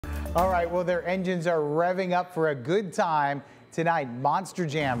All right, well, their engines are revving up for a good time. Tonight, Monster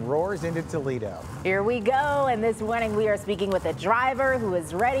Jam roars into Toledo. Here we go, and this morning we are speaking with a driver who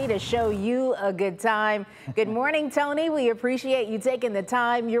is ready to show you a good time. Good morning, Tony. We appreciate you taking the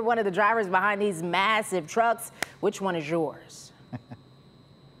time. You're one of the drivers behind these massive trucks. Which one is yours?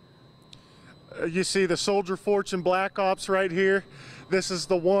 You see the Soldier Fortune Black Ops right here. This is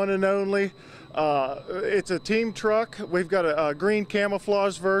the one and only. It's a team truck. We've got a green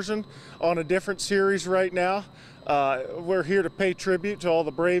camouflage version on a different series right now. We're here to pay tribute to all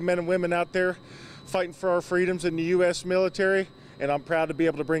the brave men and women out there fighting for our freedoms in the U.S. military, and I'm proud to be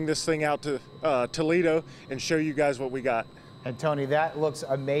able to bring this thing out to Toledo and show you guys what we got. And Tony, that looks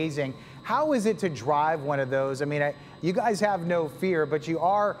amazing. How is it to drive one of those? I mean, you guys have no fear, but you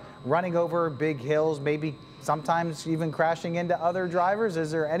are running over big hills, maybe sometimes even crashing into other drivers. Is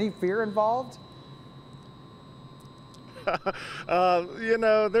there any fear involved? You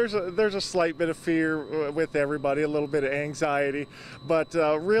know, there's a slight bit of fear with everybody, a little bit of anxiety, but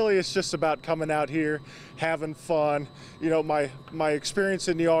really it's just about coming out here, having fun. You know, my experience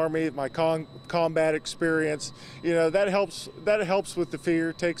in the Army, my combat experience, you know, that helps with the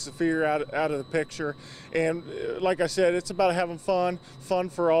fear, takes the fear out of the picture. And like I said, it's about having fun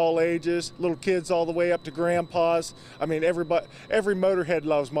for all ages, little kids all the way up to grandpas. I mean, every motorhead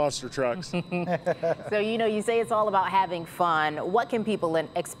loves monster trucks. So, you know, you say it's all about having fun. What can people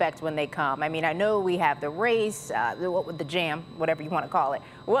expect when they come? I mean, I know we have the race, the jam, whatever you want to call it.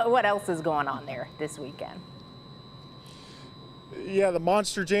 What else is going on there this weekend? Yeah, the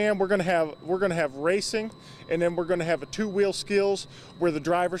Monster Jam, we're gonna have racing, and then we're gonna have a two-wheel skills where the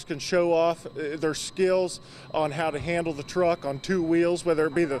drivers can show off their skills on how to handle the truck on two wheels, whether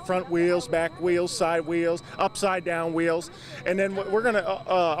it be the front wheels, back wheels, side wheels, upside down wheels. And then we're gonna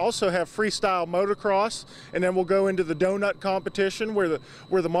also have freestyle motocross, and then we'll go into the donut competition where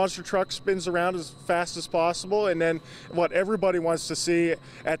the monster truck spins around as fast as possible. And then what everybody wants to see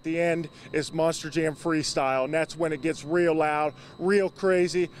at the end is Monster Jam freestyle, and that's when it gets real loud, real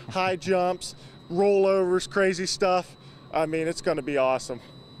crazy, high jumps, rollovers, crazy stuff. I mean, it's going to be awesome.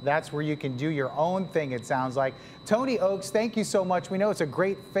 That's where you can do your own thing, it sounds like. Tony Ochs, thank you so much. We know it's a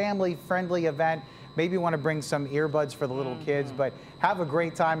great family-friendly event. Maybe you want to bring some earbuds for the little kids, but have a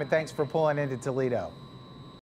great time, and thanks for pulling into Toledo.